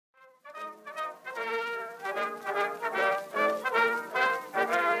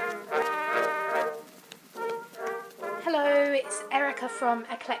from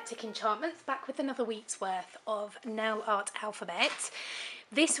Eclectic Enchantments, back with another week's worth of nail art alphabet.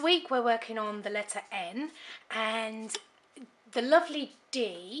 This week we're working on the letter N, and the lovely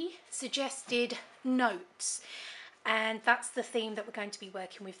Dee suggested notes, and that's the theme that we're going to be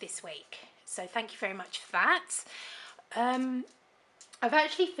working with this week. So thank you very much for that. I've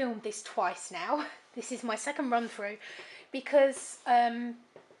actually filmed this twice now. This is my second run through because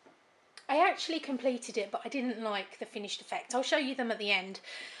I actually completed it, but I didn't like the finished effect. I'll show you them at the end,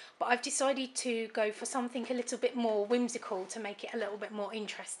 but I've decided to go for something a little bit more whimsical to make it a little bit more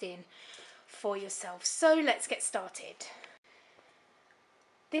interesting for yourself. So let's get started.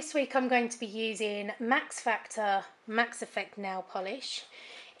 This week I'm going to be using Max Factor Max Effect nail polish.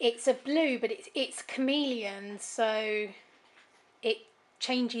 It's a blue, but it's chameleon, so it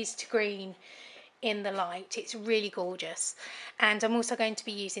changes to green in the light. It's really gorgeous. And I'm also going to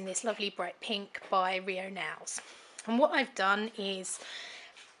be using this lovely bright pink by Rio Nails. And what I've done is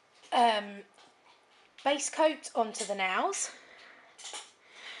base coat onto the nails,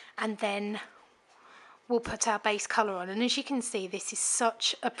 and then we'll put our base colour on. And as you can see, this is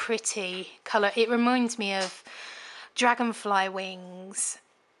such a pretty colour. It reminds me of dragonfly wings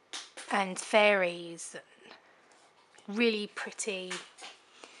and fairies. Really pretty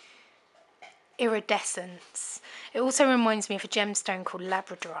iridescence. It also reminds me of a gemstone called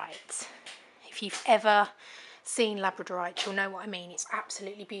labradorite. If you've ever seen labradorite, you'll know what I mean. It's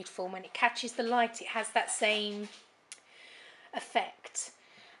absolutely beautiful. When it catches the light, it has that same effect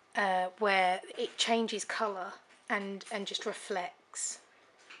where it changes colour and just reflects.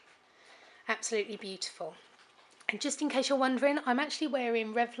 Absolutely beautiful. And just in case you're wondering, I'm actually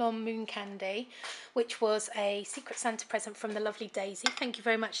wearing Revlon Moon Candy, which was a Secret Santa present from the lovely Daisy. Thank you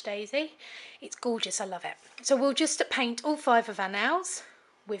very much, Daisy. It's gorgeous, I love it. So we'll just paint all 5 of our nails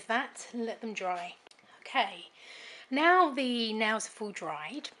with that and let them dry. Okay, now the nails are full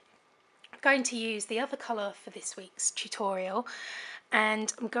dried, I'm going to use the other colour for this week's tutorial,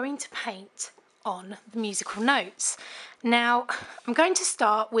 and I'm going to paint on the musical notes. Now, I'm going to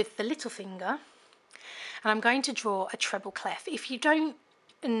start with the little finger, and I'm going to draw a treble clef. If you don't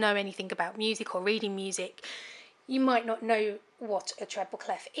know anything about music or reading music, you might not know what a treble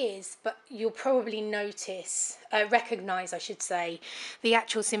clef is, but you'll probably recognise, I should say, the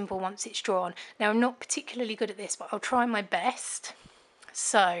actual symbol once it's drawn. Now, I'm not particularly good at this, but I'll try my best.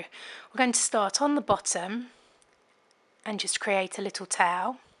 So, we're going to start on the bottom and just create a little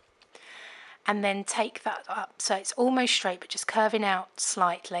tail, and then take that up so it's almost straight, but just curving out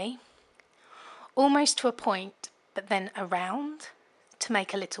slightly. Almost to a point, but then around to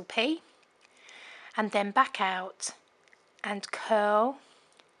make a little P, and then back out and curl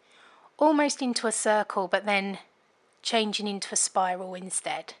almost into a circle, but then changing into a spiral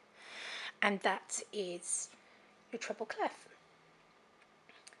instead. And that is your treble clef.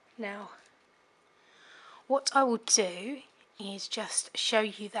 Now, what I will do is just show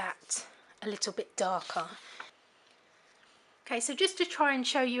you that a little bit darker. Okay, so just to try and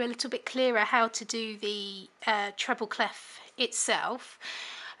show you a little bit clearer how to do the treble clef itself,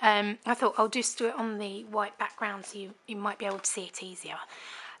 I thought I'll just do it on the white background so you might be able to see it easier.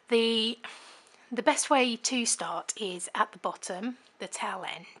 The best way to start is at the bottom, the tail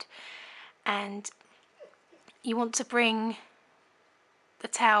end, and you want to bring the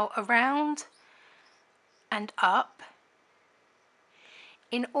tail around and up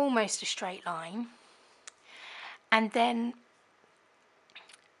in almost a straight line, and then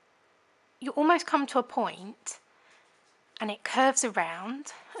you almost come to a point and it curves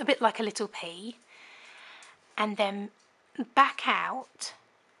around a bit like a little P, and then back out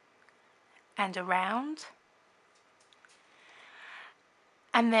and around,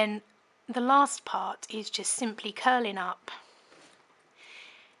 and then the last part is just simply curling up,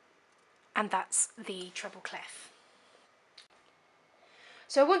 and that's the treble clef.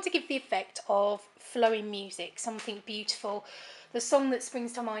 So I want to give the effect of flowing music, something beautiful. The song that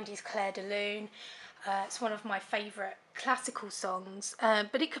springs to mind is Clair de Lune. It's one of my favourite classical songs,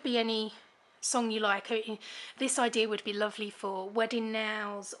 but it could be any song you like. This idea would be lovely for wedding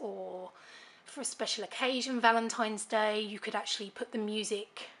nails or for a special occasion, Valentine's Day. You could actually put the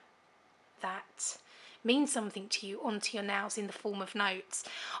music that means something to you onto your nails in the form of notes.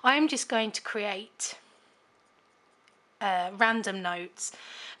 I am just going to create random notes,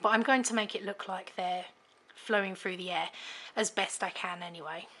 but I'm going to make it look like they're flowing through the air as best I can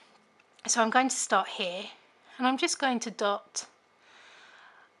anyway. So I'm going to start here, and I'm just going to dot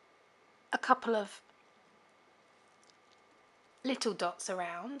a couple of little dots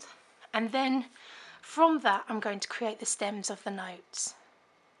around, and then from that I'm going to create the stems of the notes.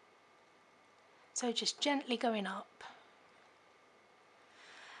 So just gently going up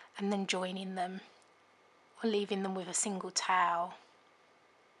and then joining them or leaving them with a single towel,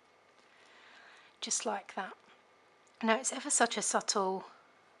 just like that. Now it's ever such a subtle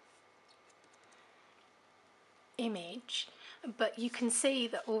image, but you can see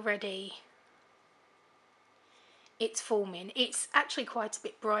that already it's forming. It's actually quite a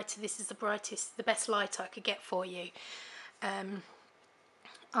bit brighter. This is the best light I could get for you.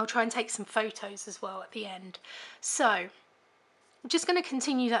 I'll try and take some photos as well at the end. So I'm just going to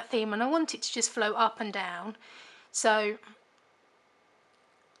continue that theme, and I want it to just flow up and down. So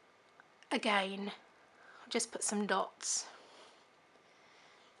again, I'll just put some dots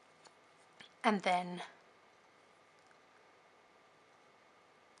and then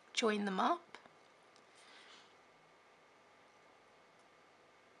join them up.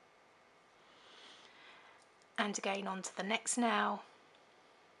 And again on to the next now.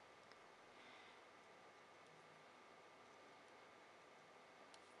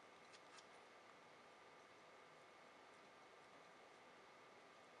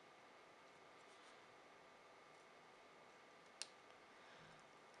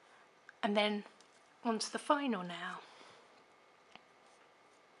 And then on to the final now.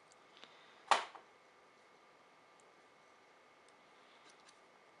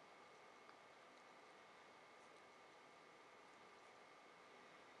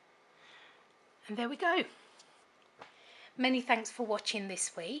 And there we go. Many thanks for watching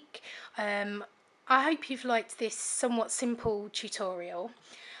this week. I hope you've liked this somewhat simple tutorial.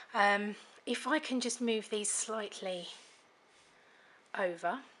 If I can just move these slightly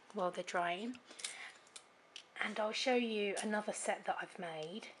over while they're drying, and I'll show you another set that I've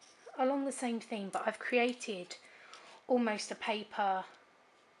made along the same theme, but I've created almost a paper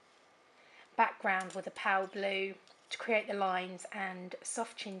background with a pale blue to create the lines, and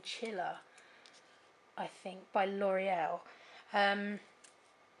Soft Chinchilla, I think, by L'Oreal.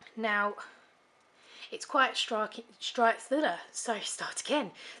 Now it's quite striking. It's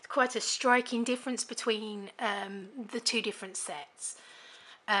quite a striking difference between the two different sets.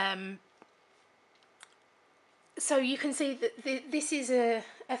 So you can see that this is a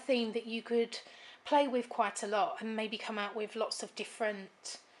theme that you could play with quite a lot and maybe come out with lots of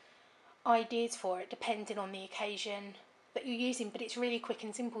different ideas for it depending on the occasion that you're using, but it's really quick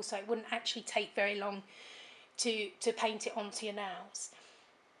and simple, so it wouldn't actually take very long to paint it onto your nails.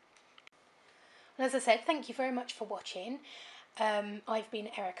 And as I said, thank you very much for watching. I've been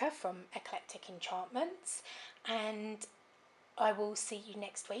Erica from Eclectic Enchantments, and I will see you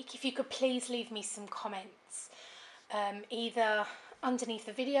next week. If you could please leave me some comments, either underneath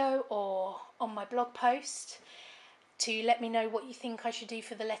the video or on my blog post, to let me know what you think I should do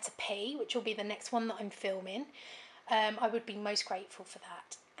for the letter P, which will be the next one that I'm filming. I would be most grateful for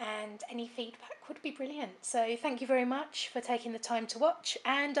that, and any feedback would be brilliant. So thank you very much for taking the time to watch,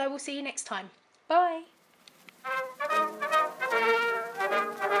 and I will see you next time. Bye!